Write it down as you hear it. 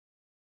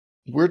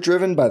We're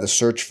driven by the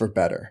search for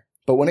better.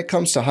 But when it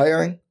comes to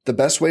hiring, the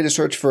best way to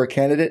search for a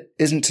candidate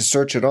isn't to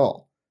search at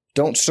all.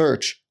 Don't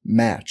search,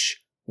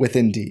 match with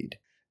Indeed.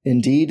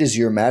 Indeed is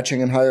your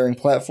matching and hiring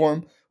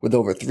platform with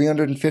over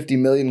 350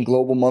 million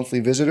global monthly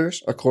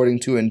visitors,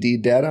 according to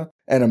Indeed data,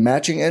 and a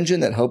matching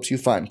engine that helps you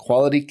find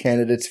quality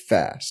candidates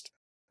fast.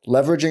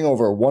 Leveraging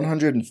over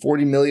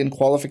 140 million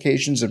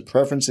qualifications and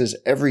preferences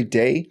every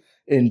day,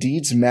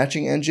 Indeed's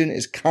matching engine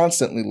is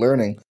constantly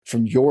learning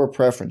from your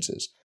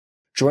preferences.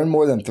 Join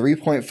more than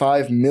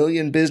 3.5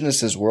 million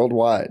businesses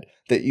worldwide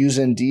that use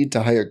Indeed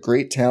to hire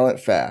great talent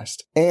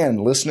fast.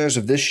 And listeners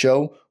of this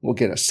show will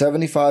get a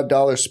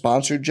 $75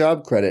 sponsored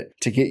job credit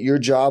to get your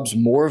jobs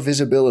more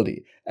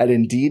visibility at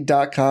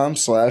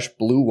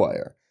Indeed.com/Blue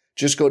Wire.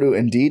 Just go to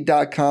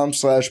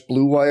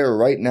Indeed.com/Blue Wire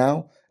right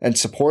now and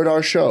support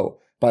our show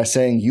by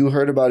saying you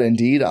heard about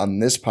Indeed on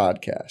this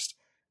podcast.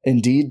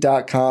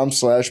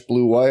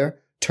 Indeed.com/Blue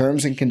Wire.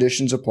 Terms and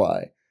conditions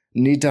apply.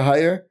 Need to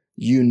hire?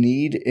 You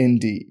need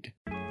Indeed.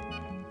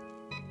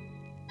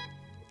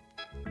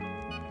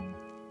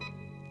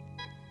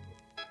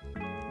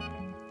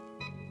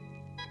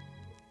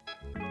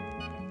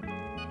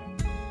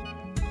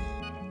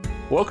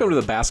 Welcome to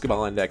the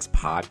Basketball Index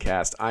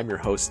podcast. I'm your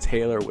host,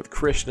 Taylor, with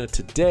Krishna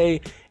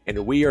today,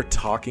 and we are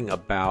talking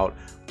about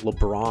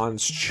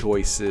LeBron's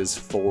choices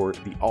for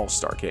the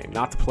All-Star game.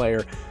 Not the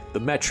player, the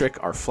metric,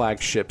 our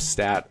flagship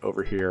stat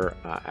over here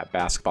at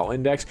Basketball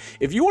Index.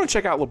 If you want to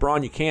check out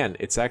LeBron, you can.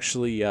 It's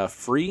actually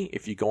free.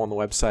 If you go on the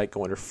website,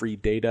 go under free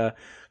data,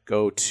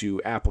 go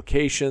to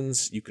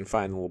applications, you can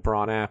find the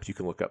LeBron app, you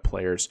can look up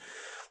players.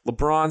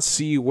 LeBron,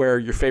 see where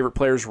your favorite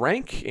players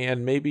rank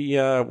and maybe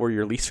where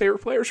your least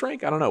favorite players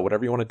rank. I don't know,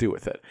 whatever you want to do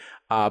with it.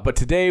 But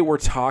today we're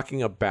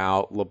talking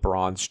about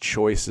LeBron's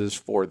choices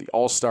for the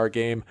All-Star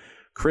game.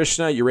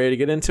 Krishna, you ready to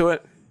get into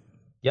it?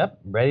 Yep,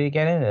 ready to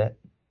get into it.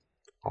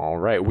 All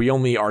right. We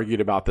only argued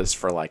about this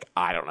for an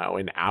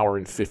hour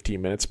and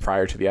 15 minutes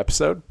prior to the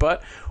episode,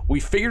 but we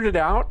figured it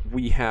out.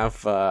 We've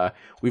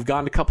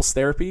gone to couples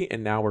therapy,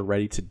 and now we're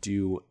ready to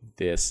do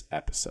this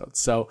episode.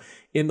 So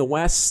in the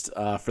West,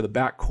 for the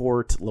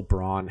backcourt,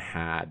 LeBron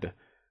had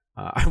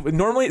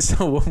normally.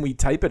 So when we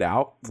type it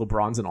out,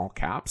 LeBron's in all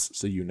caps,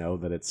 so you know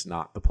that it's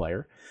not the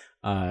player.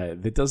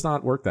 That does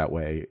not work that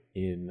way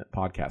in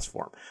podcast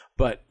form.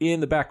 But in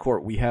the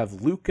backcourt, we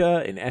have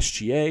Luka and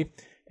SGA.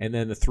 And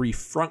then the three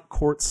front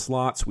court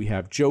slots, we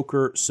have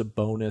Joker,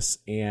 Sabonis,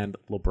 and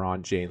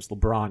LeBron James.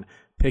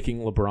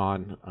 Picking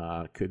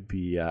LeBron could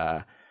be,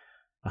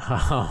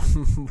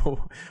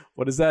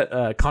 what is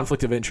that?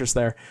 Conflict of interest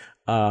there.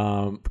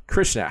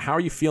 Krishna, how are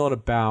you feeling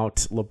about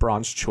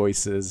LeBron's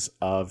choices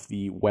of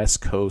the West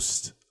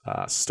Coast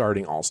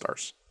starting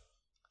All-Stars?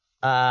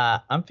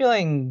 I'm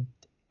feeling,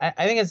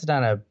 I think it's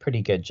done a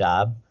pretty good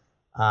job.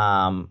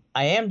 I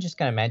am just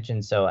going to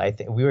mention, so I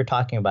think we were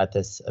talking about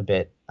this a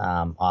bit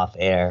off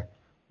air,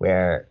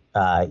 where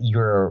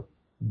you're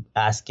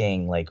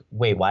asking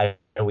wait, why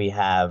do we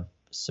have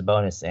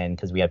Sabonis in?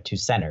 Because we have two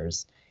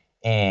centers,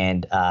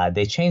 and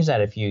they changed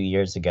that a few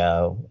years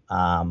ago,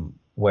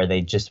 where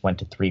they just went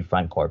to three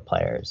front court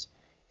players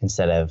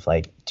instead of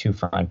two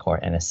front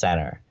court and a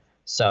center.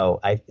 So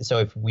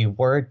if we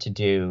were to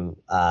do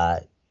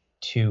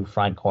two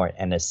front court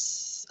and a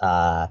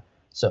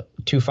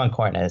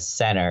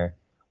center,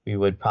 we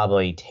would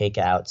probably take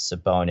out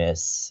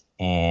Sabonis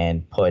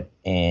and put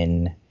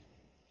in,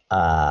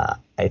 I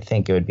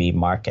think it would be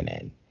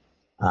Markkanen.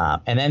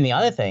 And then the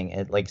other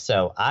thing,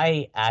 so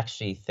I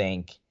actually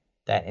think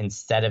that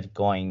instead of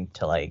going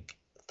to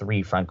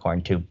three front court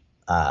and two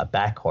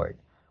backcourt,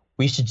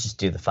 we should just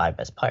do the five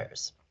best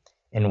players.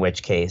 In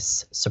which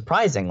case,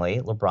 surprisingly,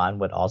 LeBron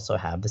would also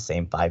have the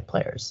same five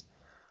players.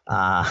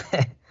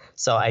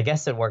 So I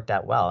guess it worked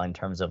out well in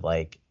terms of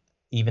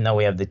even though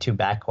we have the two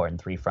backcourt and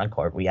three front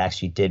court, we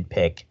actually did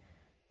pick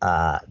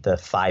the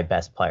five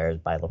best players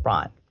by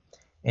LeBron.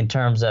 In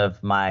terms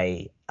of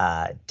my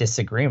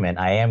disagreement,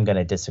 I am going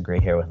to disagree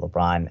here with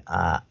LeBron.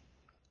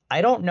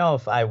 I don't know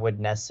if I would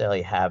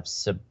necessarily have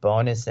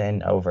Sabonis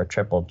in over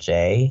Triple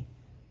J.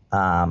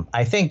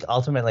 I think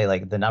ultimately,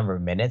 the number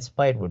of minutes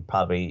played would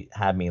probably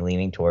have me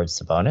leaning towards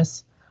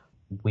Sabonis.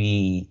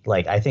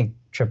 I think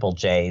Triple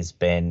J's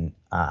been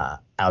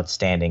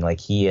outstanding.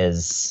 He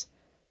is.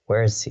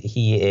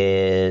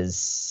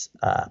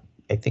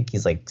 I think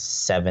he's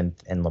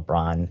seventh in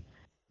LeBron.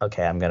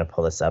 Okay, I'm going to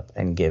pull this up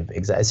and give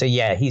exact. So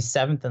yeah, he's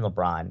seventh in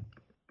LeBron,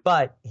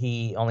 but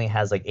he only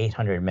has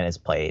 800 minutes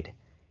played.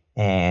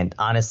 And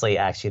honestly,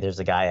 actually, there's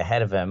a guy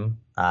ahead of him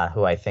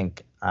who I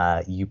think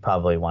you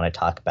probably want to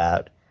talk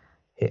about,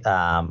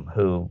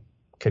 who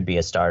could be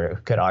a starter,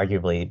 who could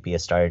arguably be a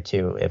starter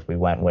too if we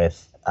went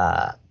with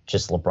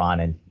just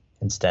LeBron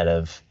instead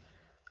of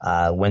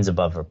wins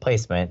above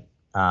replacement.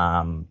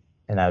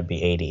 And that would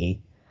be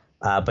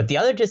AD. But the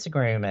other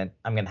disagreement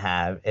I'm going to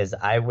have is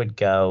I would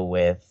go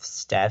with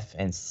Steph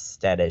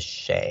instead of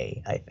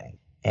Shea, I think.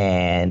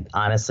 And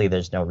honestly,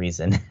 there's no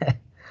reason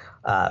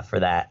for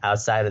that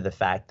outside of the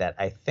fact that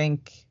I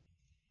think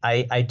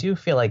I do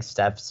feel like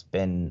Steph's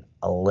been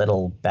a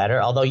little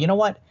better. Although, you know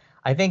what?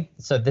 I think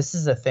so. This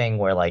is a thing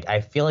where like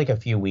I feel like a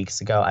few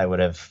weeks ago I would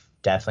have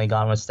definitely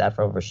gone with Steph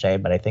over Shea,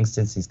 but I think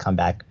since he's come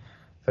back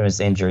from his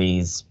injury,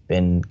 he's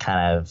been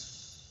kind of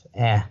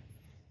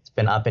it's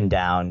been up and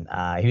down.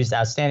 He was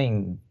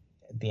outstanding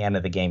at the end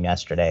of the game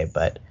yesterday,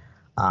 but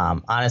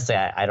honestly,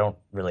 I don't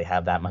really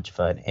have that much of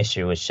an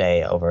issue with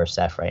Shea over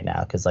Steph right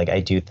now because like I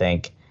do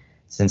think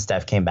since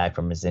Steph came back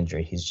from his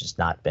injury, he's just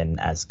not been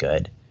as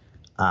good.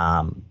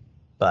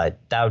 But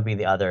that would be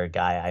the other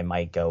guy I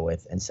might go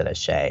with instead of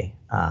Shea.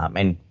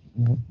 And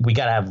we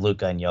got to have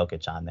Luka and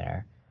Jokic on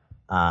there.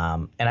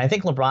 And I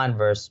think LeBron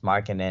versus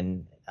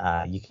Markkanen,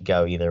 you could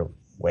go either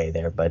way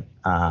there. But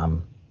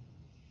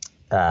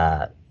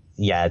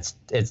yeah,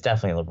 it's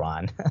definitely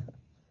LeBron.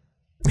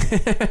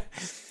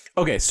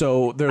 Okay,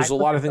 so there's a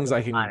lot of things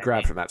I can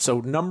grab from that. So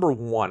number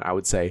one, I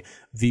would say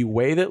the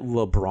way that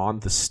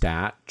LeBron, the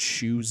stat,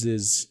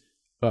 chooses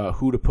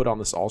who to put on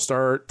this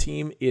all-star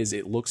team is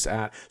it looks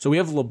at, so we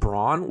have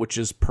LeBron, which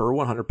is per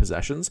 100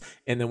 possessions,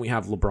 and then we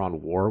have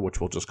LeBron WAR, which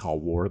we'll just call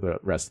WAR the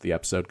rest of the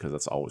episode because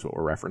that's always what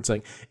we're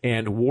referencing.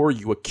 And WAR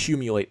you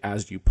accumulate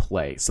as you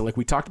play. So like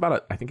we talked about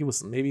it, I think it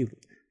was maybe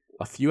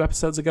a few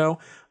episodes ago,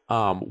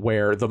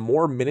 where the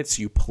more minutes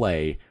you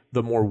play,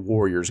 the more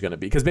WAR you're going to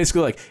be. Because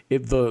basically like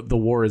if the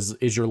WAR is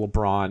your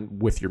LeBron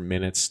with your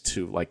minutes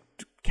to like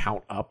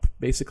count up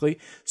basically.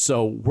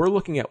 So we're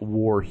looking at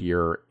WAR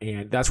here,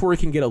 and that's where it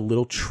can get a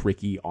little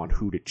tricky on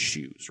who to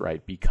choose,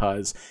 right?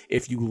 Because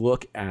if you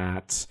look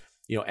at,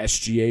 you know,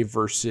 SGA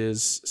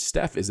versus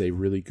Steph is a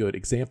really good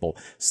example.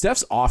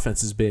 Steph's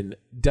offense has been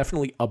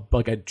definitely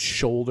like a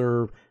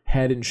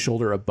head and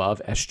shoulder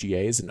above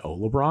SGA's and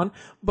LeBron,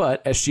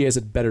 but SGA is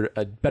a better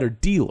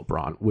D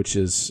LeBron, which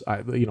is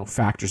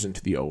factors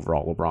into the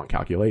overall LeBron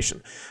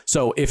calculation.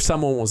 So if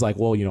someone was like,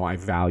 well, you know, I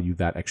value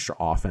that extra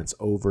offense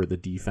over the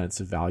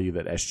defensive value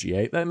that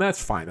SGA, then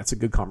that's fine. That's a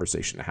good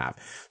conversation to have.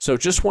 So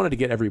just wanted to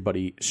get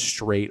everybody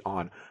straight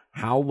on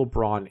how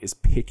LeBron is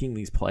picking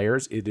these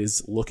players. It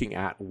is looking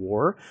at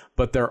WAR,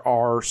 but there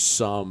are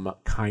some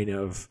kind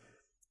of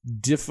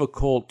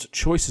difficult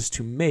choices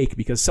to make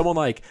because someone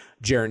like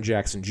Jaren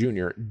Jackson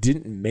Jr.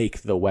 didn't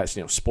make the West,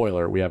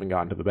 spoiler, we haven't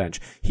gotten to the bench.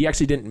 He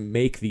actually didn't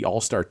make the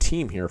all-star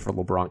team here for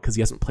LeBron because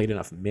he hasn't played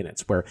enough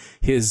minutes, where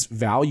his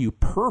value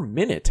per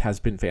minute has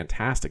been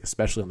fantastic,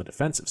 especially on the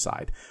defensive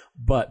side.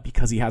 But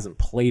because he hasn't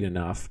played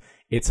enough,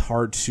 it's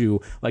hard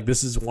to, like,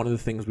 this is one of the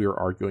things we were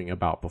arguing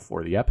about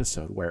before the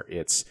episode, where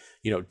it's,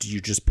 do you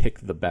just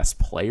pick the best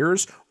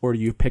players, or do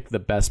you pick the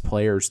best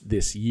players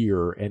this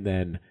year, and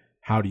then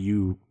how do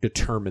you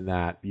determine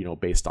that,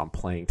 based on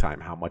playing time,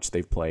 how much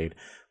they've played,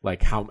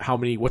 like how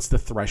many, what's the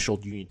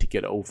threshold you need to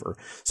get over?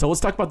 So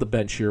let's talk about the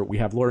bench here. We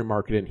have Lauri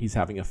Markkanen. He's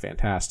having a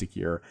fantastic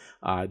year.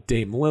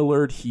 Dame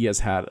Lillard, he has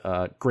had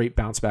a great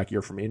bounce back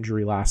year from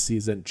injury last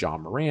season.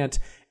 John Morant,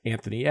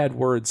 Anthony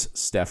Edwards,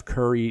 Steph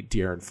Curry,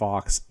 De'Aaron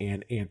Fox,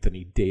 and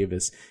Anthony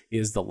Davis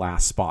is the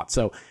last spot.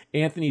 So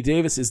Anthony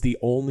Davis is the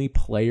only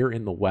player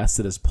in the West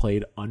that has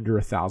played under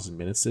 1,000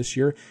 minutes this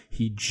year.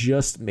 He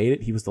just made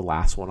it. He was the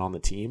last one on the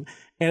team.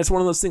 And it's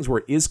one of those things where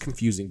it is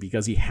confusing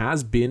because he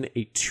has been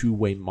a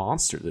two-way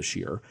monster this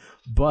year.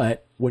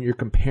 But when you're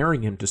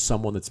comparing him to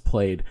someone that's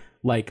played,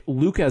 like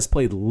Luka has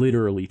played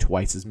literally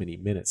twice as many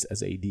minutes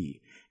as AD.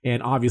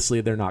 And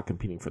obviously they're not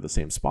competing for the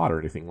same spot or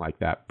anything like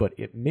that, but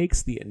it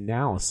makes the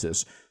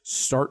analysis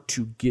start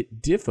to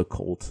get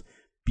difficult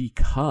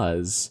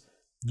because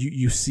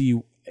you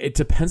see, it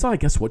depends on, I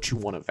guess, what you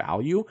want to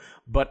value.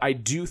 But I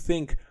do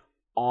think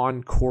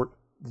on-court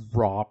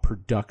raw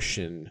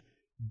production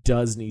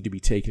does need to be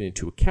taken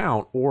into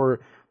account,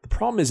 or the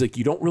problem is, like,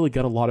 you don't really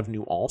get a lot of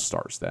new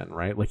all-stars then,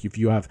 right? Like, if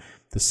you have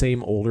the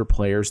same older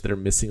players that are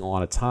missing a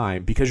lot of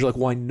time because you're like,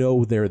 well, I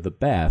know they're the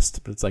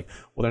best, but it's like,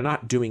 well, they're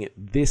not doing it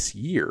this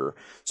year.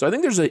 So I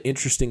think there's an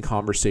interesting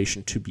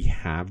conversation to be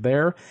had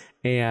there.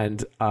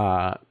 And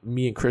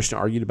me and Krishna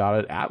argued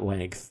about it at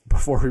length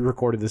before we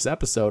recorded this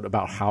episode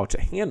about how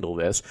to handle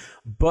this.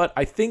 But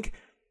I think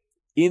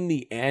in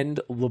the end,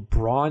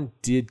 LeBron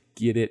did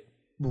get it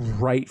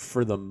right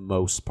for the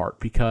most part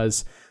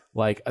because,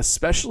 like,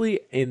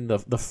 especially in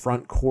the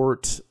front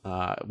court,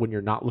 when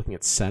you're not looking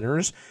at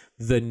centers,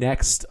 the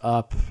next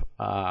up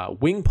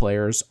wing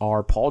players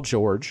are Paul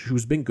George,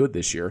 who's been good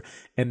this year,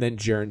 and then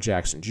Jaren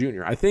Jackson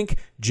Jr. I think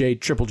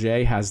Triple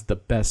J has the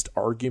best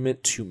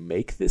argument to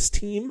make this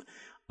team.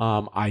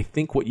 I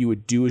think what you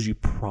would do is you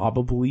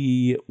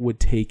probably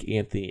would take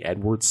Anthony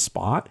Edwards'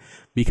 spot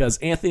because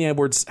Anthony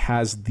Edwards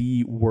has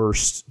the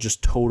worst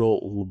just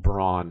total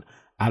LeBron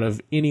out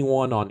of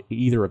anyone on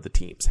either of the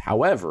teams.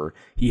 However,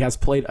 he has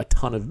played a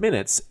ton of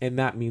minutes, and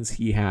that means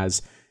he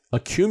has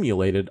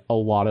accumulated a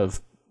lot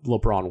of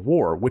LeBron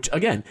WAR, which,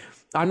 again,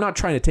 I'm not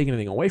trying to take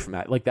anything away from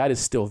that. Like, that is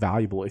still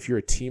valuable if you're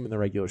a team in the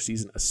regular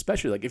season,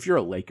 especially like if you're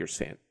a Lakers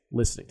fan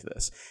listening to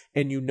this,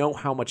 and you know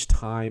how much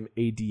time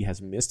AD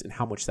has missed and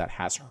how much that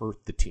has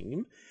hurt the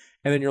team.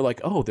 And then you're like,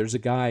 oh, there's a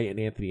guy in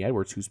Anthony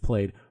Edwards who's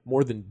played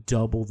more than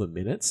double the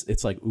minutes.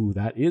 It's like, ooh,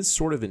 that is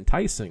sort of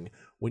enticing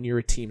when you're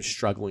a team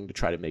struggling to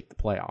try to make the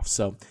playoffs.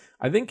 So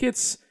I think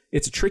it's a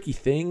tricky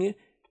thing,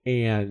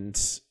 and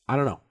I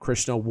don't know,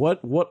 Krishna,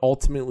 what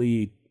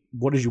ultimately,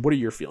 what are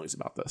your feelings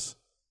about this?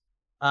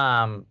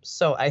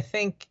 So I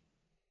think,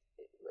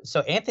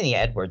 Anthony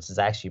Edwards has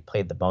actually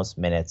played the most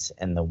minutes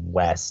in the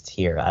West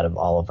here out of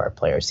all of our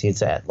players.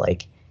 He's at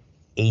like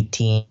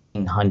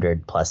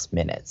 1,800 plus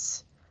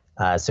minutes.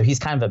 So he's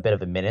kind of a bit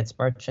of a minutes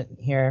merchant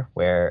here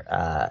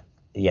where,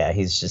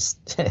 he's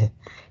just,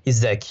 he's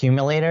the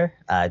accumulator,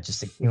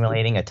 just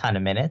accumulating a ton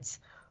of minutes.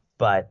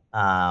 But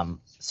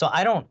so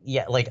I don't,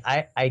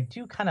 I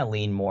do kind of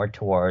lean more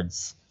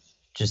towards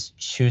just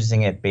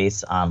choosing it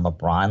based on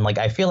LeBron. Like,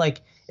 I feel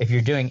like if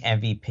you're doing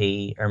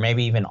MVP or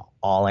maybe even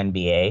all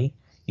NBA,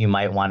 you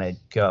might want to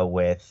go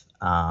with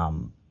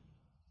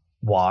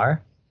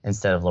War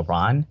instead of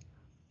LeBron.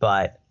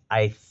 But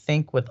I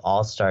think with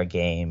All-Star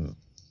Game,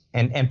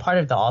 and part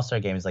of the All-Star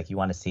Game is like you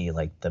want to see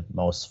like the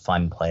most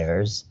fun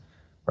players,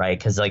 right?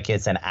 Because like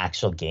it's an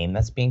actual game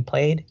that's being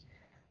played.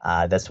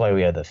 That's why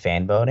we have the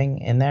fan voting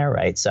in there,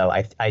 right? So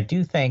I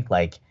do think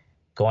like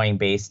going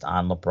based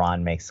on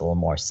LeBron makes a little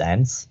more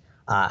sense.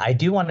 I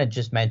do want to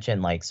just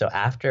mention like, so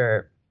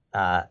after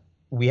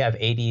we have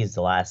AD as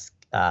the last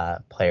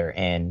player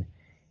in,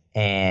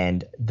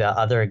 and the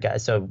other guy,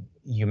 so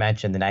you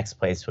mentioned the next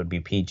place would be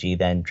PG,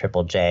 then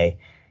Triple J,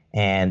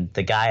 and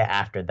the guy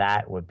after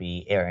that would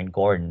be Aaron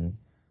Gordon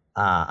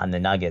on the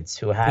Nuggets,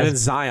 who has... And then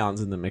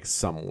Zion's in the mix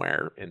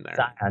somewhere in there.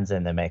 Zion's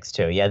in the mix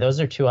too. Yeah, those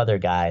are two other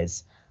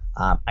guys.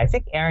 I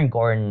think Aaron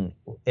Gordon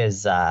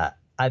is... that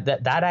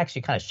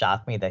actually kind of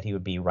shocked me that he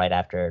would be right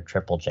after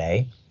Triple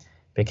J,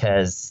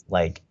 because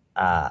like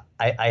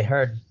I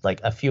heard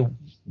like a few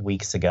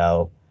weeks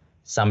ago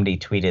somebody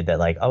tweeted that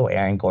like, oh,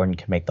 Aaron Gordon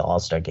can make the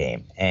All-Star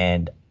game,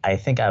 and I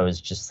think I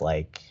was just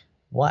like,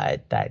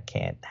 what? That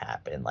can't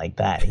happen like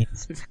that.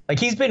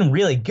 He's been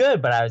really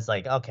good, but I was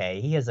like,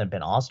 okay, he hasn't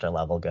been All-Star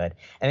level good.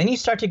 And then you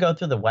start to go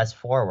through the West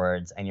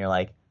forwards and you're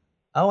like,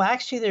 oh,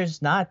 actually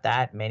there's not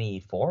that many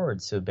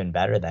forwards who've been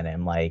better than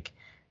him. Like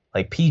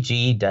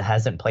PG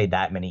hasn't played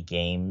that many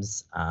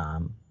games.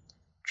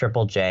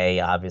 Triple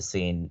J,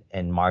 obviously,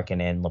 and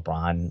Markin and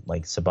LeBron,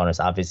 like Sabonis,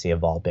 obviously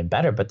have all been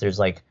better, but there's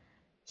like,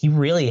 he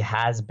really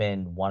has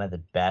been one of the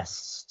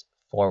best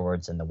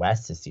forwards in the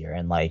West this year.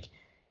 And like,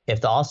 if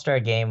the All-Star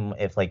game,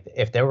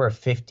 if there were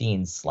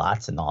 15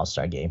 slots in the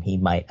All-Star game, he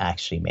might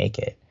actually make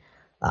it.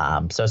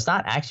 So it's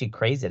not actually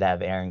crazy to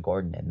have Aaron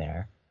Gordon in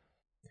there.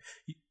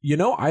 You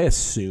know, I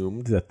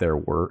assumed that there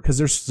were, because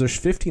there's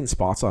 15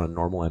 spots on a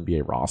normal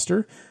NBA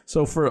roster.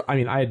 So I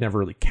had never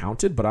really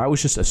counted, but I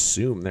always just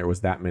assumed there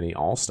was that many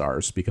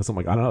All-Stars because I'm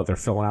like, I don't know, they're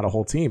filling out a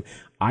whole team.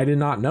 I did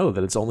not know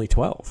that it's only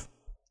 12.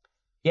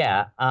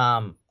 Yeah.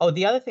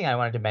 The other thing I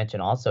wanted to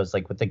mention also is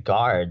like with the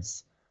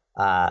guards.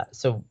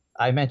 So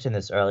I mentioned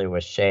this earlier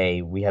with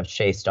Shea. We have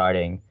Shea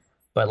starting,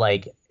 but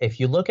like if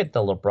you look at the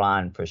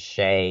LeBron for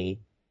Shea,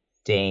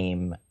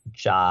 Dame,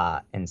 Ja,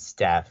 and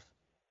Steph,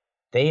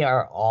 they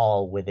are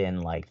all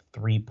within like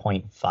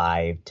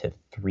 3.5 to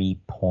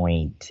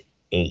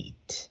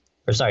 3.8,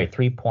 or sorry,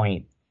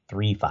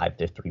 3.35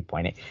 to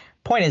 3.8.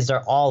 Point is,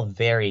 they're all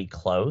very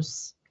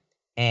close,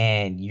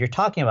 and you're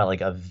talking about like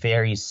a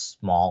very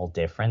small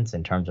difference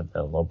in terms of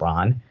the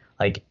LeBron.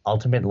 Like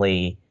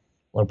ultimately,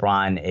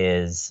 LeBron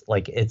is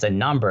like, it's a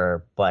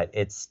number, but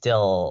it's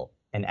still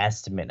an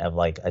estimate of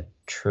like of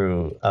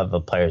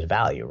a player's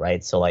value,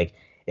 right? So like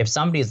if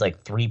somebody's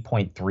like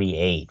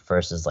 3.38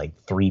 versus like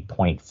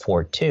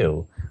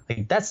 3.42,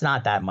 like that's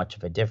not that much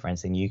of a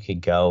difference, and you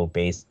could go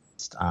based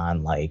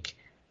on like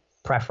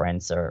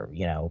preference or,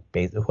 you know,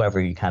 whoever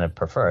you kind of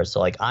prefer. So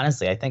like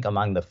honestly, I think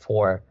among the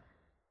four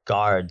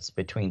guards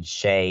between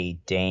Shea,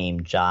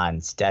 Dame, Ja,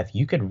 and Steph,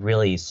 you could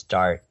really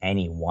start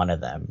any one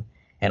of them,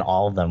 and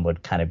all of them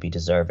would kind of be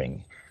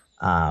deserving.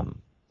 And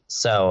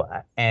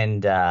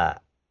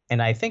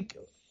I think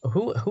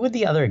who are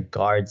the other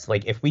guards?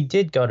 Like if we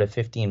did go to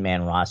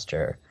 15-man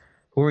roster,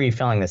 who are you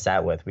filling this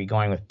out with? Are we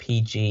going with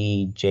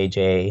PG,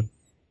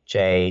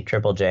 JJ,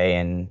 Triple J,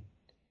 and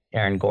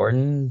Aaron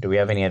Gordon? Do we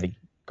have any other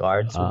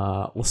guards?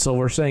 So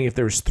we're saying if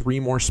there's 3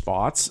 more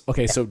spots.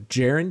 Okay, so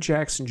Jaren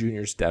Jackson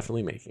Jr. is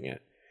definitely making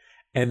it.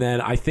 And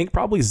then I think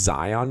probably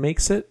Zion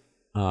makes it,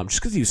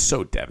 just because he was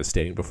so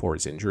devastating before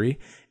his injury.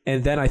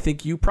 And then I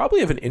think you probably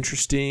have an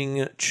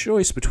interesting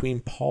choice between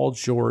Paul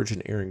George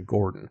and Aaron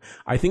Gordon.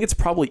 I think it's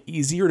probably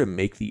easier to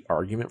make the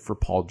argument for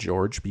Paul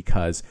George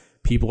because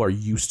people are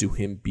used to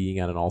him being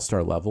at an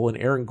all-star level. And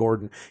Aaron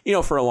Gordon, you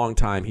know, for a long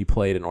time, he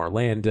played in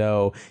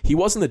Orlando. He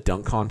was in the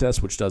dunk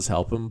contest, which does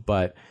help him,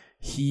 but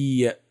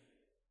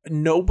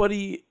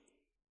nobody,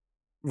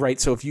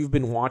 right? So if you've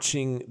been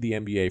watching the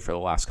NBA for the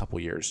last couple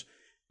of years,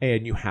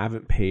 and you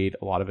haven't paid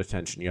a lot of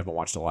attention, you haven't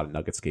watched a lot of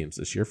Nuggets games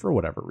this year for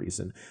whatever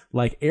reason,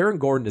 like Aaron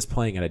Gordon is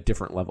playing at a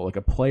different level. Like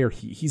a player,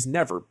 he's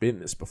never been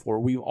this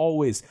before. We've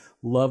always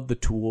loved the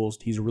tools.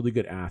 He's a really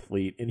good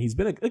athlete, and he's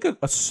been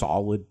a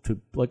solid to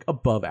like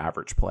above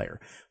average player.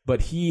 But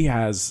he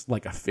has,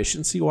 like,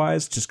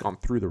 efficiency-wise, just gone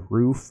through the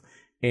roof,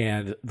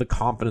 and the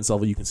confidence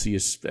level you can see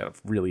is at a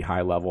really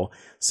high level.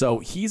 So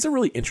he's a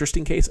really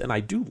interesting case, and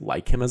I do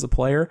like him as a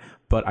player,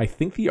 but I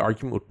think the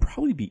argument would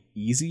probably be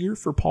easier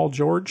for Paul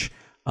George.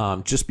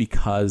 just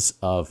because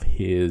of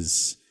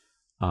his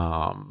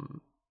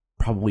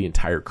probably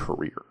entire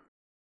career.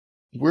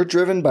 We're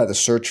driven by the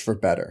search for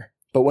better.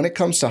 But when it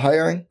comes to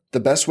hiring, the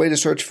best way to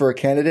search for a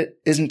candidate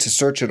isn't to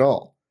search at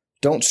all.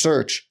 Don't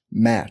search,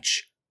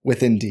 match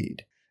with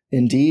Indeed.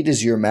 Indeed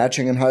is your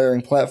matching and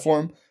hiring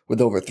platform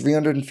with over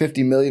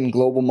 350 million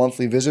global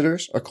monthly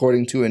visitors,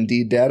 according to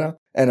Indeed data,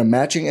 and a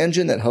matching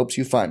engine that helps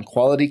you find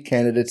quality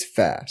candidates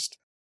fast.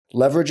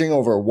 Leveraging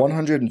over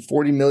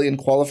 140 million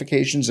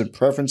qualifications and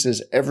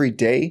preferences every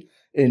day,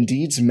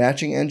 Indeed's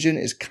matching engine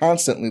is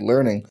constantly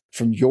learning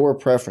from your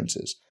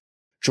preferences.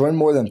 Join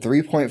more than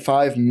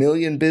 3.5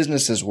 million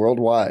businesses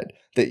worldwide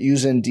that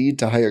use Indeed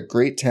to hire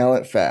great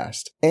talent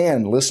fast.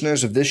 And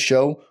listeners of this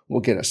show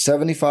will get a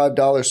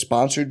 $75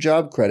 sponsored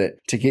job credit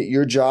to get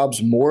your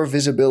jobs more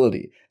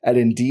visibility at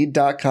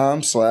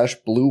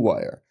Indeed.com/Blue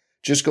Wire.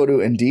 Just go to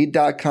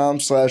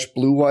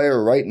Indeed.com/Blue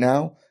Wire right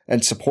now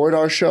and support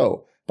our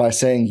show by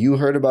saying you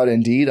heard about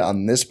Indeed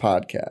on this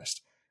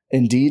podcast.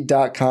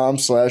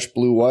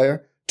 Indeed.com/Blue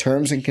Wire.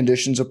 Terms and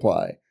conditions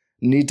apply.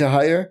 Need to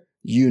hire?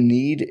 You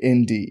need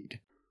Indeed.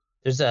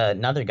 There's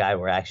another guy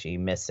we're actually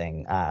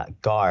missing,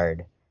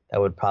 guard,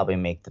 that would probably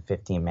make the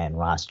 15-man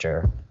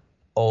roster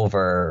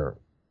over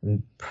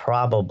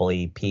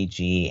probably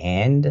PG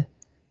and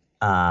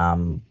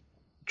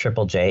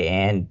Triple J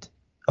and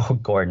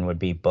Gordon would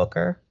be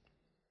Booker.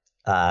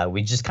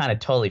 We just kind of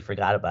totally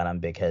forgot about him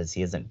because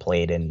he hasn't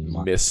played in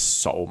months.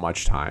 Missed so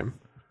much time.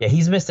 Yeah,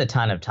 he's missed a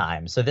ton of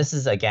time. So this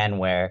is, again,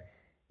 where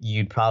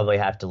you'd probably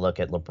have to look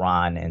at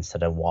LeBron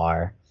instead of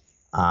War.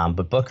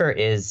 But Booker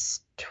is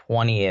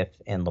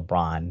 20th in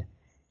LeBron,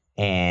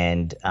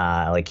 and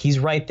he's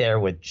right there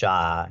with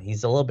Ja.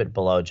 He's a little bit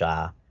below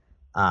Ja.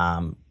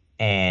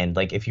 And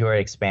if you were to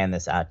expand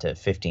this out to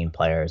 15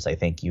 players, I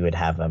think you would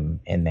have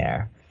him in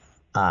there.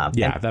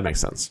 That makes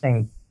sense.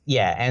 And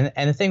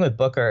the thing with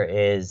Booker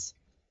is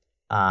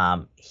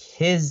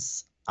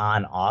his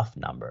on-off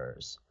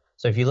numbers.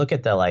 So if you look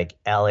at the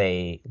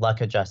LA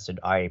luck-adjusted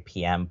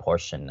RAPM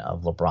portion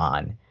of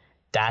LeBron,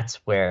 that's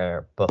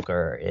where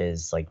Booker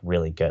is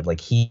really good.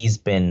 He's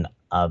been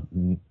a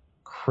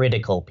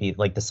critical piece.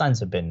 The Suns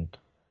have been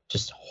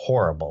just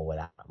horrible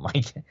without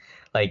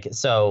him.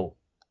 So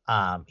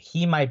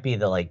he might be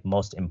the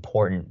most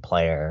important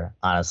player,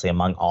 honestly,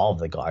 among all of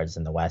the guards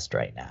in the West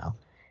right now,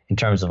 in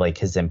terms of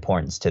his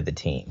importance to the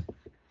team.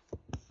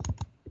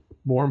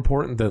 More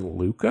important than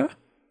Luka?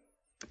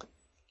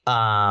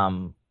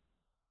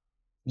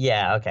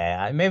 Yeah,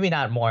 okay. Maybe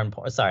not more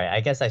important. Sorry,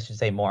 I guess I should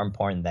say more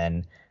important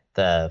than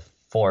the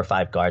 4 or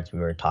 5 guards we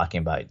were talking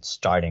about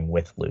starting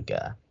with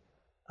Luka,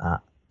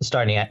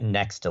 starting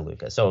next to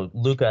Luka. So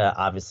Luka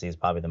obviously is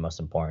probably the most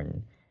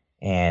important,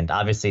 and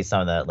obviously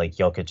some of the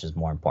Jokic is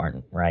more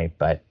important, right?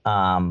 But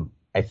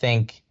I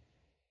think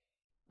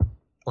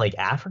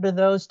after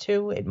those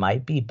two, it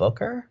might be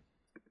Booker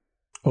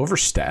over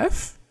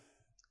Steph.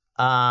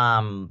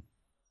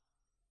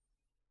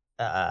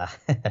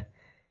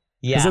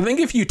 Yeah, because I think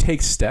if you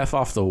take Steph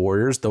off the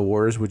Warriors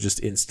would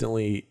just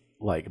instantly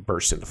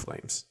burst into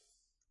flames.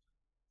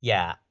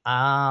 Yeah.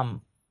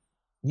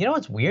 You know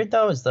what's weird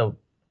though is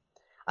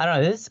I don't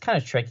know, this is kind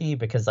of tricky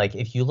because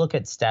if you look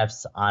at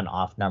Steph's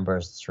on-off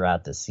numbers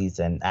throughout the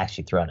season,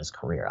 actually throughout his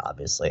career,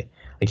 obviously,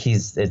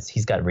 he's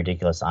got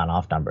ridiculous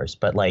on-off numbers,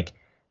 but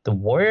the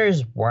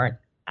Warriors weren't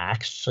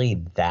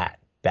actually that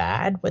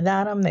bad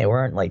without him. They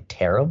weren't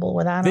terrible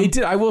without him. They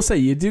did. I will say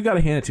you do got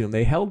to hand it to him.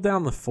 They held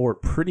down the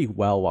fort pretty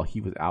well while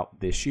he was out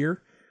this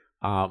year.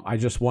 I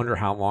just wonder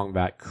how long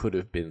that could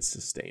have been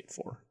sustained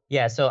for.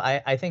 Yeah, so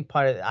I think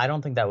I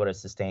don't think that would have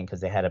sustained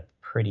because they had a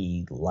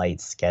pretty light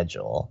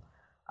schedule.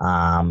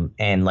 And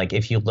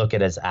if you look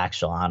at his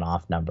actual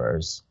on-off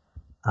numbers,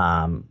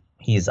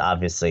 he's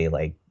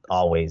obviously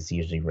always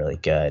usually really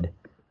good.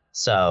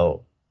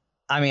 So,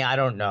 I mean, I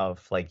don't know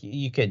if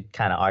you could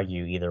kind of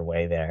argue either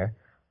way there,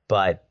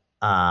 but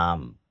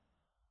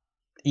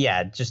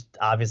yeah, just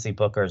obviously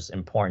Booker's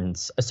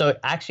importance. So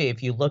actually,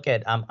 if you look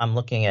at, I'm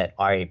looking at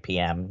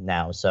RAPM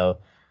now, so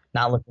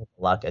not looking at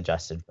the luck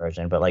adjusted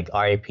version, but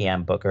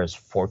RAPM, Booker's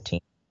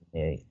 14th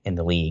in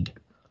the league.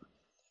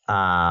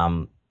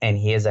 And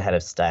he is ahead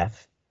of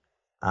Steph.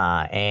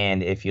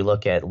 And if you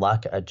look at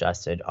luck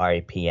adjusted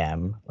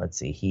RAPM, let's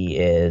see, he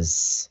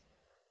is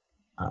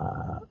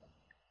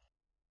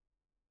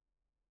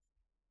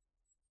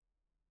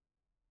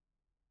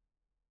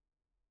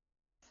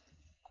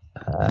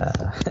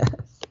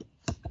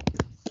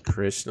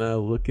Krishna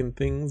looking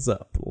things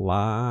up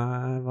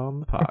live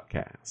on the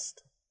podcast.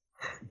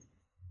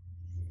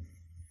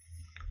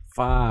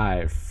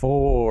 5,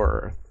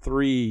 4,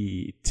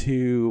 3,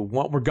 2,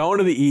 1. We're going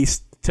to the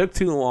East. Took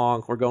too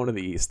long. We're going to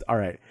the East. All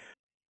right.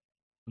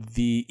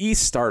 The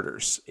East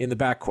starters in the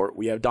backcourt,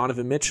 we have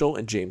Donovan Mitchell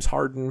and James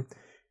Harden.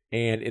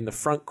 And in the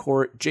front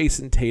court,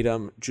 Jason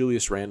Tatum,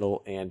 Julius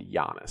Randle, and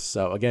Giannis.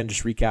 So again,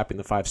 just recapping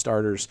the 5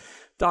 starters: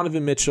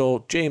 Donovan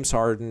Mitchell, James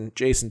Harden,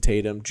 Jason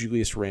Tatum,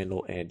 Julius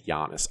Randle, and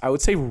Giannis. I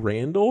would say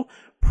Randle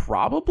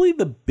probably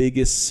the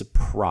biggest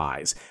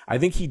surprise. I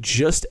think he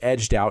just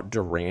edged out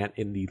Durant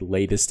in the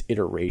latest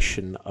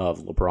iteration of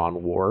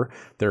LeBron WAR.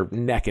 They're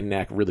neck and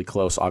neck, really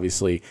close.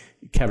 Obviously,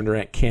 Kevin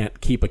Durant can't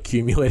keep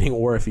accumulating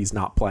WAR if he's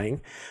not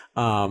playing.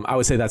 I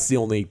would say that's the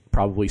only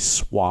probably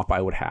swap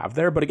I would have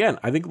there. But again,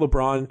 I think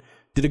LeBron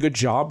did a good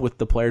job with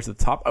the players at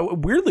the top.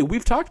 Weirdly,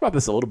 we've talked about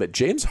this a little bit.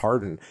 James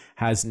Harden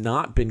has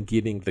not been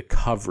getting the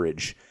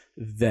coverage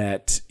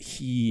that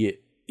he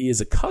is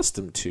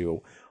accustomed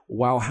to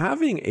while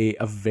having a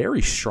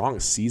very strong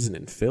season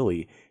in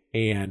Philly.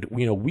 And,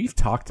 we've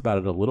talked about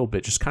it a little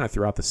bit just kind of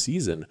throughout the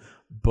season,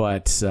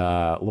 but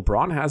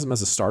LeBron has him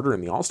as a starter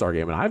in the All-Star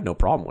game, and I have no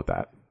problem with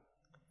that.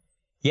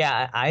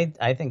 Yeah,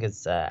 I think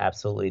it's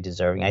absolutely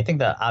deserving. I think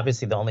that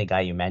obviously the only guy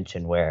you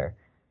mentioned where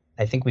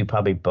I think we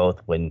probably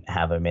both wouldn't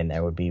have him in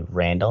there would be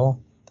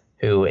Randall,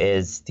 who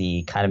is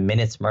the kind of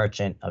minutes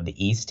merchant of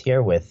the East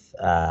here with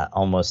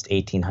almost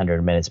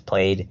 1,800 minutes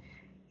played.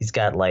 He's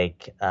got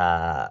like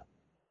a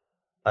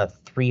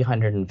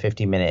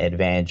 350-minute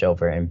advantage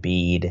over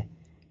Embiid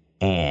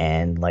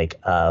and like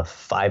a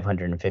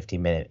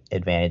 350-minute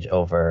advantage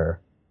over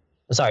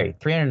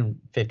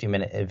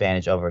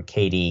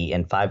KD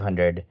and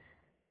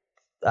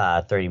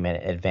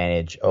 530-minute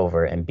advantage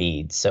over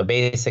Embiid. So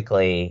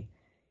basically,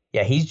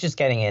 yeah, he's just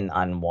getting in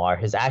on WAR.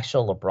 His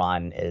actual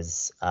LeBron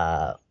is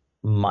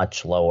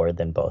much lower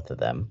than both of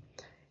them.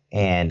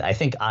 And I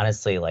think,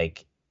 honestly,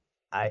 like,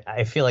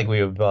 I feel like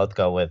we would both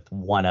go with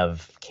one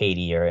of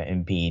KD or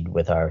Embiid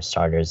with our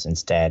starters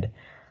instead.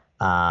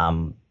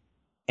 And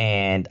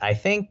I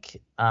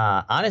think,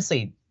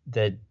 honestly,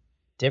 the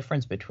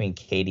difference between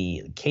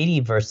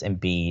KD versus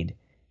Embiid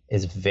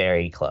is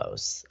very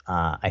close.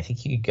 I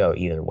think you could go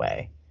either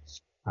way.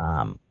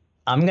 I'm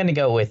going to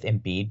go with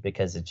Embiid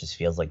because it just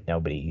feels like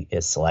nobody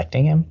is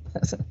selecting him.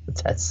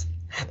 That's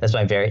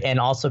my and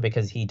also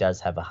because he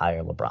does have a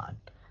higher LeBron.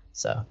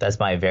 So that's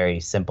my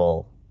very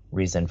simple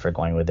reason for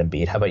going with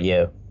Embiid. How about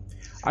you?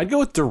 I'd go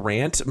with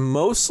Durant,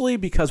 mostly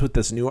because with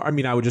this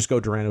I would just go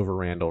Durant over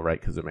Randall, right,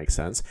 because it makes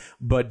sense.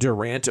 But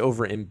Durant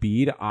over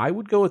Embiid, I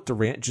would go with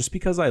Durant just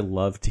because I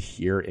love to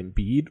hear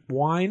Embiid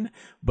whine,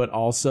 but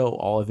also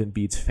all of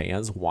Embiid's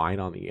fans whine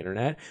on the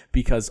internet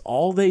because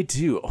all they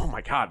do, oh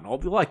my God, and all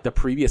the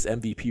previous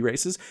MVP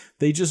races,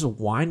 they just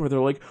whine where they're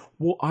like,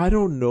 well, I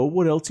don't know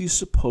what else he's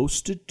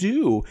supposed to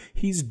do.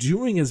 He's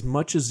doing as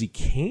much as he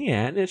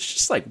can. It's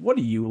just like, what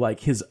are you,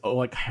 like his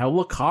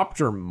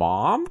helicopter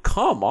mom?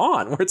 Come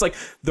on. Where it's like,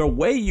 the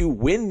way you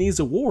win these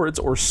awards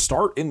or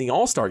start in the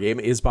All-Star game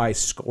is by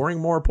scoring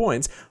more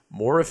points,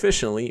 more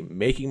efficiently,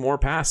 making more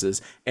passes,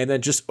 and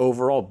then just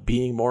overall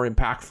being more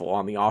impactful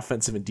on the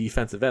offensive and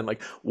defensive end.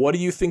 Like, what do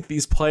you think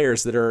these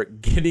players that are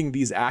getting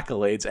these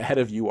accolades ahead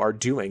of you are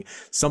doing?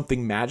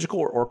 Something magical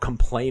or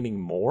complaining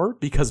more?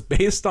 Because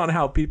based on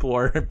how people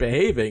are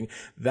behaving,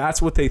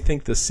 that's what they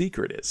think the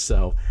secret is.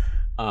 So,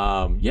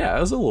 yeah, it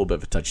was a little bit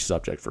of a touchy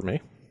subject for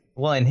me.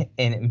 Well, in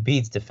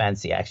Embiid's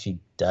defense, he actually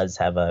does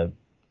have a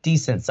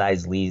decent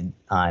sized lead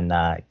on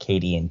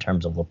KD in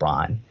terms of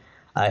LeBron,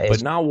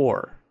 but not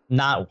WAR.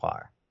 Not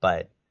WAR,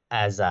 but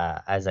as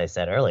I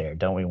said earlier,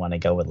 don't we want to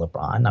go with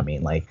LeBron? I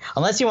mean, like,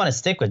 unless you want to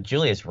stick with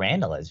Julius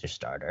Randle as your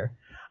starter,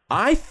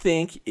 I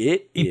think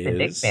it is. The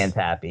Knicks fans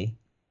happy.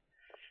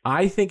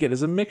 I think it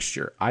is a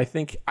mixture. I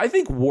think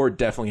WAR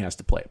definitely has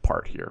to play a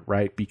part here,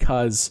 right?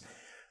 Because,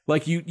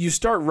 like, you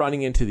start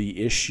running into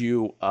the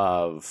issue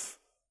of,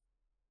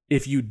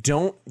 if you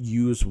don't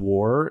use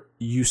WAR,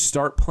 you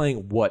start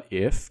playing what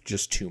if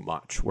just too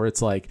much, where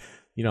it's like,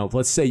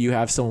 let's say you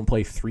have someone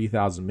play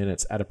 3,000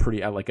 minutes at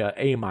like a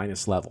A-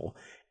 level,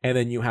 and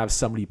then you have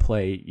somebody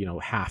play,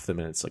 half the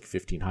minutes, like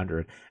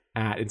 1,500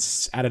 at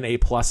an A+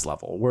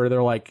 level, where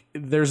they're like,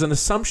 there's an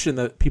assumption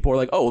that people are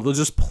like, oh, they'll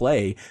just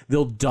play,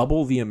 they'll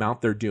double the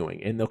amount they're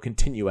doing, and they'll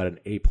continue at an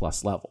A+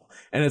 level.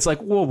 And it's like,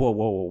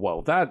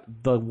 whoa. That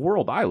the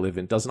world I live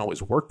in doesn't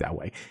always work that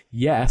way.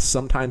 Yes,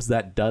 sometimes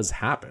that does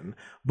happen.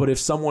 But if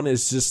someone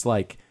is just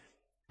like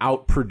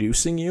out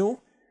producing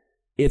you,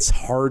 it's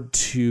hard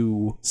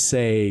to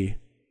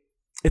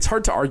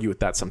argue with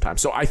that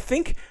sometimes. So I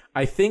think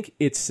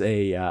it's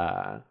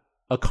a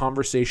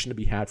conversation to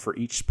be had for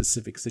each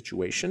specific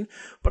situation.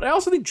 But I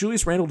also think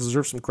Julius Randle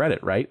deserves some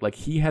credit, right? Like,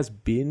 he has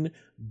been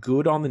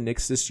good on the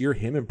Knicks this year.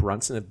 Him and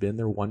Brunson have been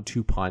their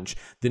 1-2 punch.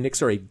 The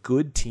Knicks are a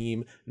good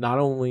team, not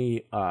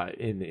only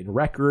in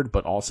record,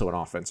 but also in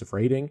offensive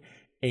rating.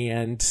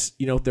 And,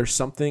 there's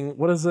something,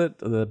 what is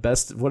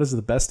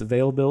the best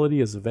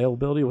availability is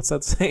availability? What's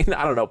that saying?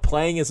 I don't know.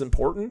 Playing is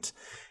important.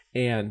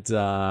 And,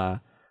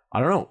 I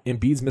don't know.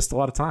 Embiid's missed a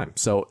lot of time.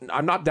 So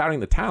I'm not doubting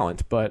the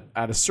talent, but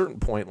at a certain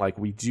point, like,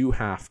 we do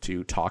have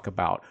to talk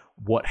about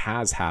what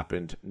has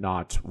happened,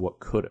 not what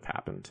could have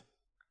happened.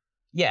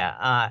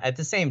 Yeah. At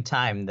the same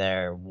time,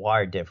 their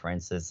WAR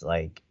difference is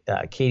like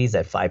KD's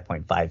at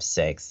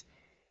 5.56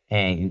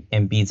 and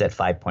Embiid's at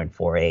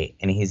 5.48.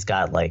 And he's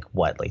got like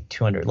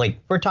 200. Like,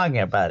 we're talking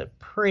about a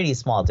pretty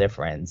small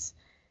difference.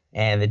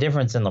 And the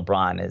difference in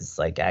LeBron is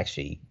like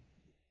actually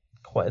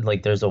quite,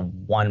 like, there's a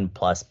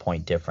 1+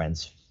 point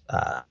difference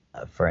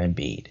for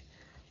Embiid.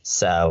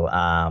 So,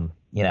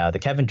 the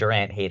Kevin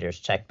Durant haters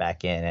check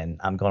back in, and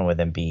I'm going with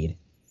Embiid.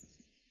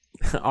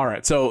 All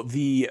right, so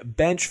the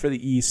bench for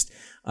the East,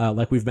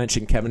 like we've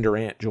mentioned, Kevin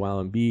Durant,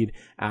 Joel Embiid.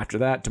 After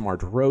that, DeMar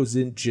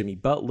DeRozan, Jimmy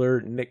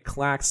Butler, Nick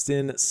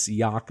Claxton,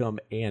 Siakam,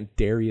 and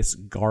Darius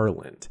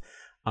Garland.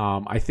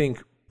 I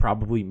think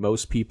probably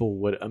most people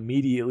would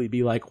immediately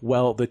be like,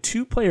 well, the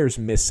two players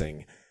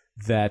missing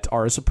that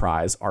are a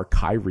surprise are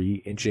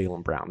Kyrie and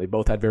Jaylen Brown. They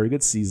both had very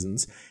good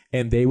seasons,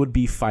 and they would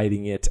be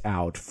fighting it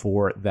out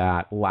for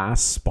that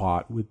last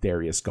spot with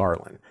Darius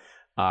Garland.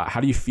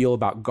 How do you feel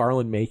about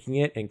Garland making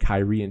it and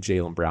Kyrie and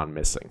Jaylen Brown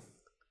missing?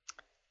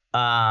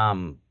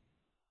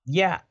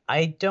 Yeah,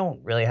 I don't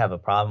really have a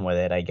problem with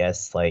it, I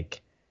guess.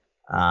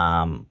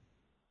 I'm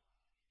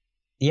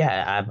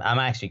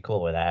actually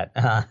cool with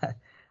that.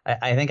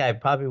 I think I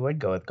probably would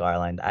go with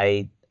Garland.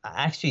 I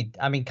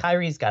mean,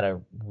 Kyrie's got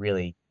a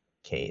really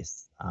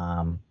case.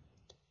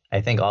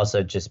 I think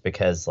also just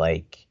because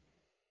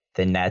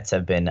the Nets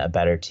have been a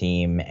better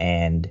team,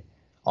 and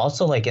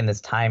also in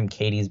this time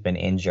Katie's been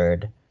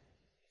injured.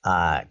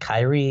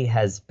 Kyrie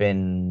has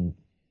been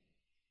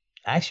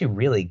actually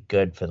really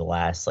good for the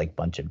last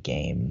bunch of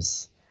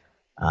games.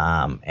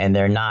 And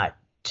they're not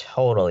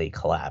totally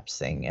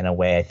collapsing in a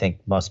way I think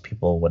most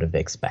people would have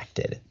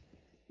expected.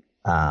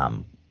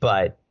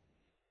 But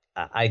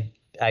I'd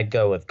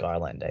go with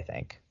Garland, I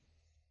think.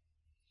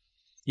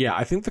 Yeah,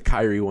 I think the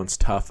Kyrie one's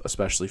tough,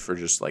 especially for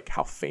just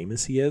how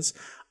famous he is.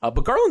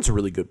 But Garland's a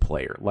really good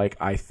player.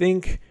 I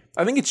think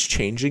it's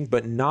changing,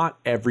 but not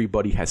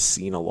everybody has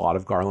seen a lot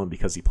of Garland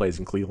because he plays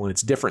in Cleveland.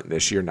 It's different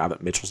this year now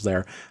that Mitchell's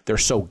there. They're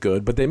so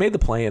good, but they made the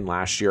play-in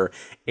last year,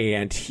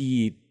 and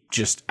he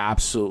just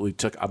absolutely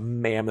took a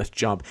mammoth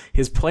jump.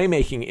 His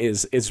playmaking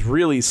is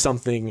really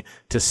something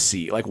to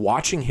see.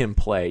 Watching him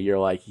play, you're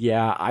like,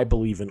 yeah, I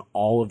believe in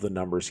all of the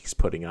numbers he's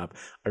putting up.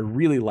 I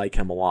really like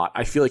him a lot.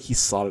 I feel like he's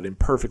slotted in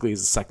perfectly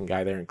as the second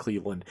guy there in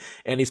Cleveland,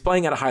 and he's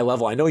playing at a high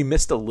level. I know he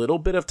missed a little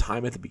bit of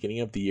time at the beginning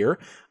of the year,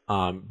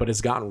 but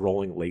has gotten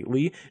rolling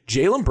lately.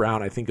 Jaylen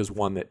Brown, I think, is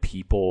one that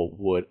people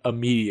would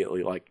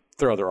immediately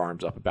throw their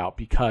arms up about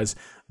because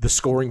the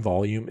scoring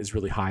volume is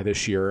really high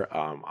this year.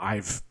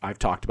 I've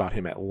talked about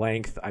him at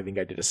length. I think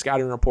I did a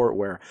scouting report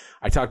where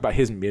I talked about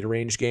his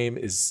mid-range game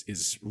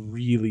is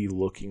really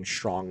looking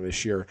strong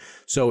this year.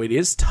 So it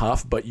is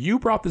tough, but you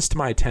brought this to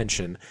my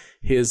attention.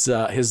 His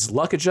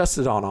luck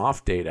adjusted on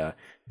off data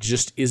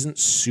just isn't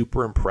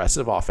super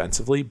impressive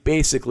offensively,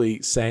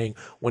 basically saying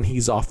when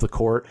he's off the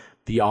court,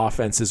 the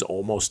offense is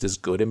almost as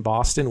good in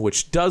Boston,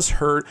 which does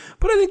hurt,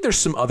 but I think there's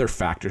some other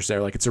factors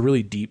there. It's a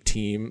really deep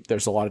team.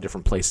 There's a lot of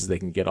different places they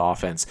can get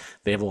offense.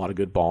 They have a lot of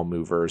good ball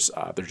movers.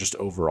 They're just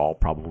overall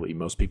probably,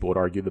 most people would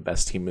argue, the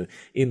best team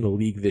in the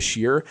league this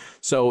year.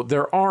 So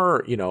there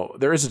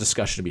is a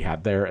discussion to be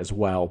had there as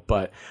well,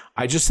 but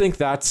I just think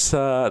that's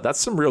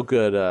some real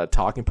good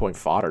talking point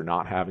fodder,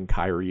 not having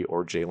Kyrie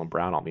or Jaylen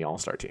Brown on the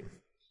All-Star team.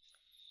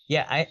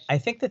 Yeah, I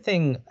think the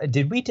thing,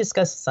 did we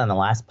discuss this on the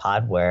last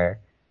pod where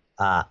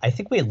I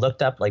think we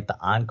looked up the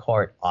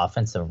on-court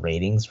offensive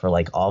ratings for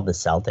all the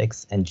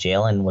Celtics, and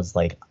Jaylen was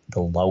the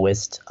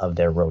lowest of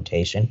their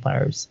rotation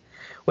players.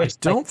 Which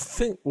I don't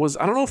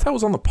know if that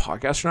was on the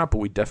podcast or not, but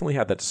we definitely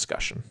had that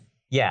discussion.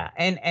 Yeah,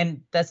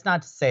 and that's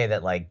not to say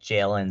that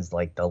Jaylen's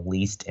the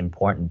least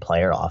important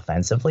player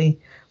offensively,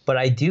 but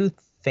I do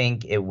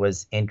think it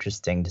was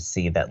interesting to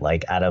see that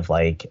out of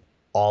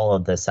all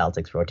of the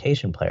Celtics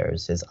rotation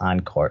players, his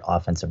on-court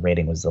offensive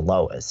rating was the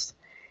lowest.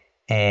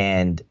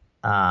 And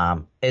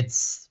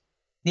it's,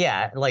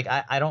 yeah,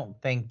 I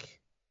don't think,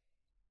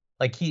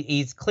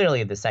 he's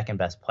clearly the second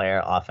best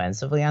player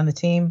offensively on the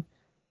team,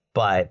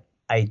 but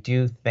I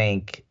do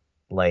think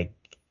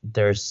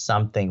there's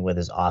something with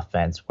his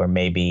offense where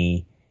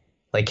maybe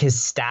his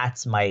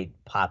stats might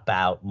pop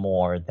out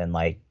more than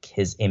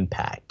his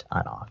impact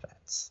on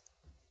offense.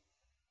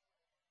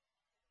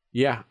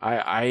 Yeah,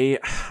 I'm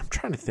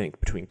trying to think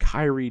between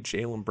Kyrie,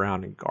 Jaylen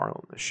Brown, and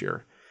Garland this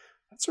year.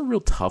 That's a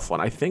real tough one.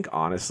 I think,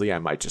 honestly, I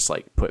might just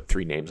put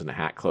three names in a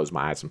hat, close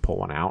my eyes, and pull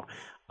one out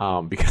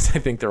because I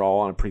think they're all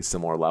on a pretty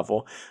similar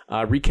level.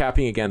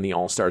 Recapping again the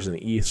All-Stars in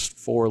the East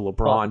for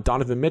LeBron,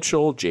 Donovan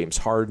Mitchell, James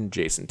Harden,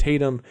 Jason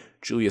Tatum,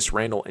 Julius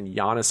Randle, and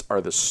Giannis are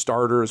the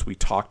starters. We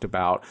talked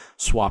about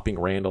swapping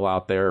Randle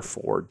out there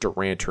for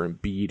Durant or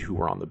Embiid, who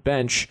were on the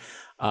bench.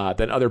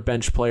 Then other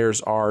bench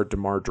players are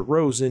DeMar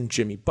DeRozan,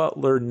 Jimmy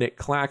Butler, Nick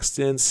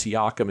Claxton,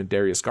 Siakam, and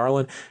Darius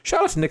Garland.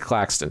 Shout out to Nick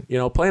Claxton,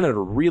 playing at a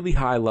really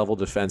high level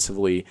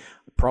defensively.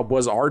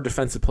 Was our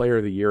defensive player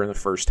of the year in the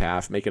first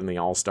half, making the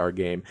All-Star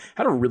game.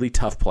 Had a really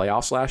tough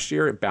playoffs last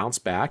year and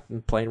bounced back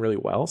and playing really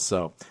well.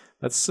 So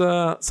that's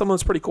something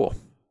that's pretty cool.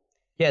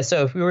 Yeah,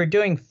 so if we were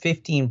doing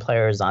 15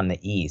 players on the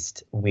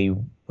East, we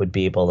would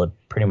be able to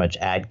pretty much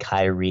add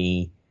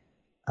Kyrie,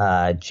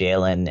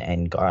 Jaylen,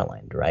 and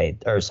Garland,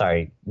 right? Or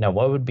sorry, no,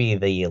 what would be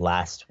the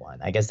last one?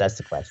 I guess that's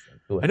the question.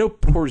 I know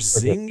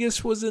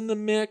Porzingis was in the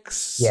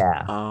mix.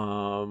 Yeah.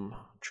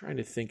 Trying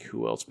to think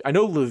who else. I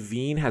know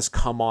Levine has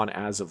come on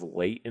as of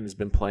late and has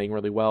been playing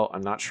really well.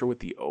 I'm not sure what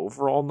the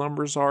overall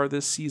numbers are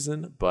this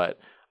season, but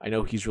I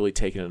know he's really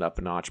taken it up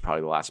a notch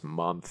probably the last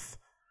month.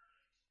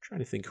 trying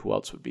to think who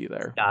else would be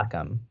there.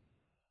 Siakam.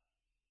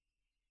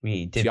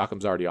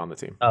 Siakam's already on the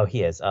team. Oh,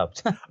 he is. Oh,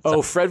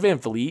 oh, Fred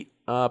VanVleet,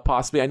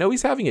 possibly. I know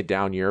he's having a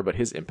down year, but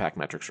his impact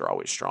metrics are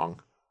always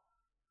strong.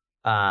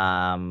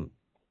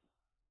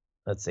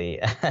 Let's see.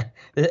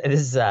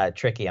 This is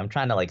tricky. I'm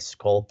trying to like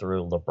scroll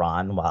through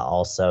LeBron while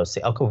also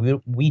see. Okay,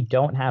 we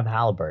don't have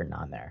Halliburton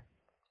on there.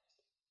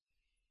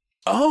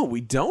 Oh, we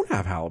don't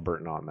have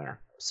Halliburton on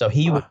there. So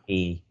he would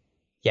be,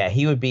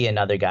 he would be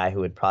another guy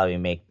who would probably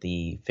make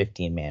the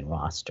 15-man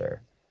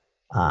roster.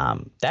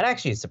 That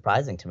actually is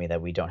surprising to me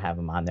that we don't have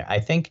him on there. I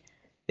think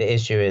the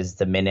issue is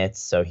the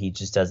minutes, so he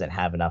just doesn't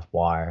have enough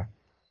WAR.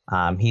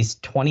 He's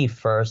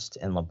 21st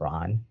in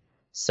LeBron.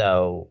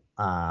 So,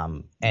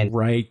 and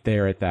right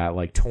there at that,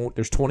 like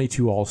there's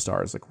 22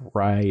 All-Stars, like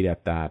right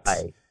at that.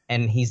 Right.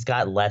 And he's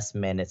got less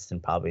minutes than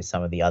probably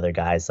some of the other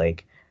guys.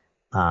 Like,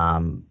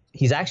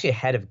 he's actually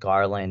ahead of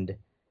Garland,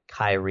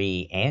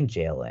 Kyrie, and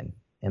Jalen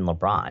in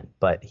LeBron,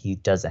 but he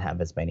doesn't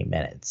have as many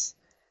minutes.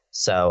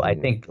 So I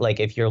think like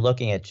if you're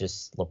looking at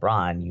just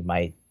LeBron, you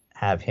might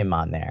have him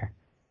on there.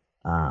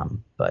 I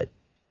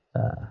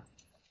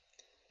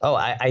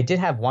did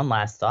have one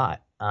last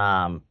thought.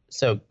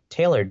 So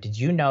Taylor, did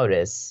you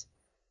notice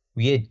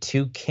we had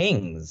 2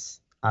 Kings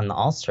on the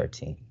All-Star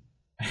team?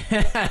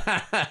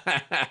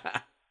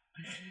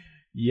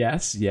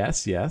 Yes.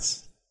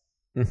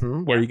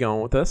 Where are you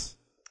going with this?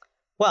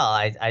 Well,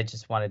 I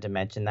just wanted to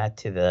mention that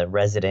to the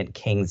resident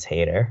Kings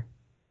hater.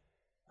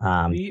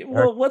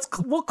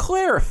 We'll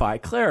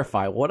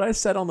clarify. What I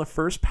said on the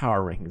first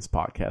Power Rankings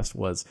podcast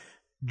was,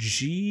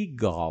 gee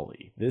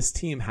golly, this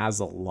team has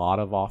a lot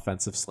of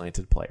offensive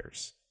slanted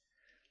players.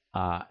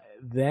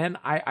 Then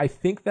I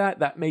think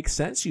that makes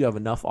sense. You have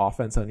enough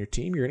offense on your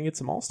team, you're going to get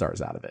some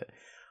all-stars out of it.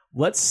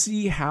 Let's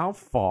see how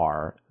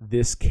far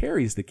this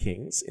carries the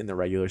Kings in the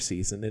regular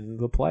season and in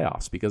the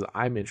playoffs, because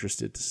I'm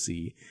interested to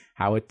see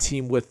how a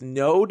team with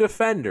no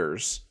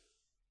defenders,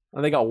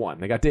 they got one.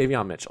 They got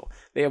Davion Mitchell.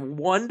 They have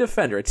one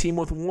defender, a team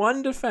with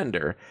one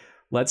defender.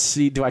 Let's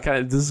see.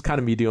 This is kind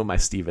of me doing my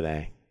Stephen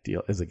A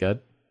deal. Is it good?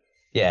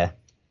 Yeah.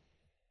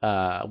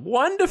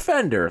 One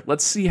defender.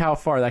 Let's see how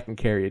far that can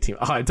carry a team.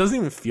 Oh, it doesn't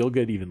even feel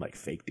good, even like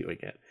fake doing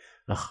it.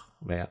 Oh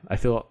man, I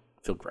feel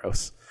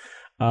gross.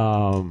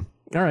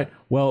 All right.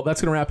 Well, that's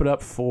going to wrap it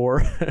up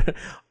for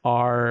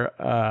our,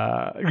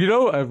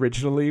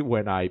 originally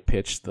when I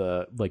pitched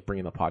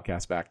bringing the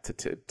podcast back to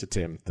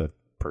Tim, the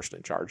person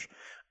in charge,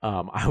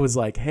 I was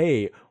like,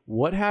 hey,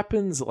 what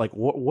happens? Like,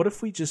 what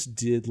if we just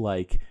did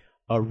like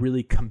a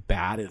really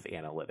combative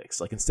analytics?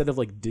 Like, instead of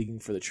like digging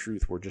for the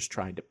truth, we're just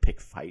trying to pick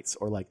fights.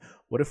 Or like,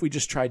 what if we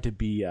just tried to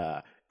be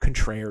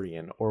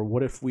contrarian? Or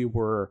what if we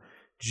were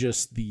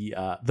just the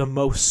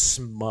most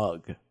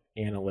smug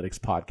analytics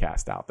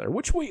podcast out there,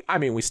 which we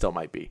still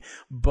might be,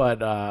 but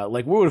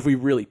what if we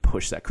really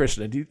push that?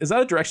 Christian, is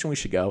that a direction we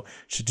should go?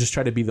 Should just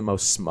try to be the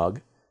most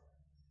smug?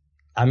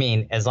 I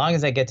mean, as long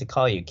as I get to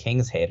call you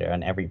Kings hater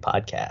on every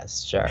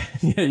podcast, sure.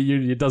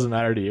 Yeah, it doesn't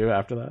matter to you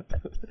after that.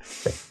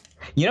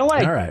 You know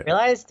what? I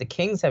realized the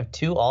Kings have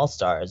 2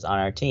 All-Stars on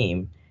our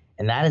team,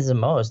 and that is the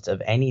most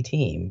of any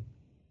team.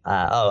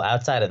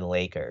 Outside of the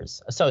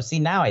Lakers. So see,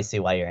 now I see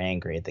why you're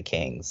angry at the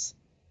Kings.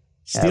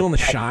 Stealing the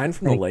shine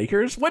from the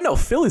Lakers? What? No,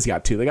 Philly's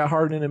got 2. They got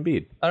Harden and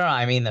Embiid. Oh, no,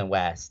 I mean the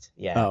West.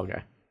 Yeah. Oh,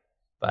 okay.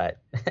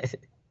 But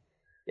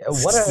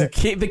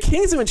the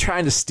Kings have been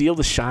trying to steal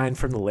the shine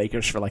from the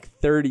Lakers for like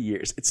 30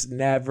 years. It's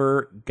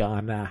never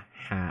gonna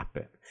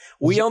happen.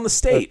 We own the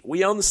state.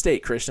 We own the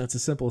state, Christian. It's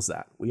as simple as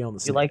that. We own the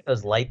state. You like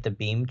those light the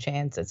beam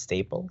chants at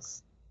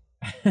Staples?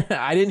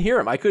 I didn't hear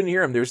him. I couldn't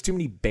hear him. There was too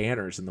many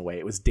banners in the way.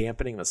 It was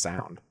dampening the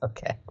sound.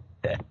 Okay.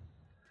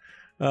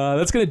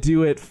 That's going to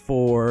do it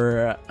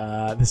for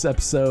this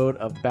episode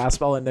of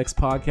Basketball Index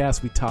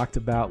Podcast. We talked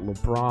about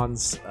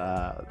LeBron's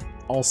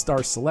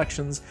all-star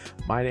selections.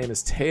 My name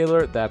is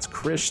Taylor. That's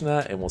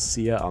Krishna, and we'll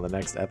see you on the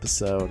next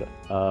episode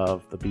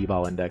of the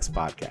B-Ball Index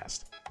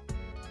Podcast.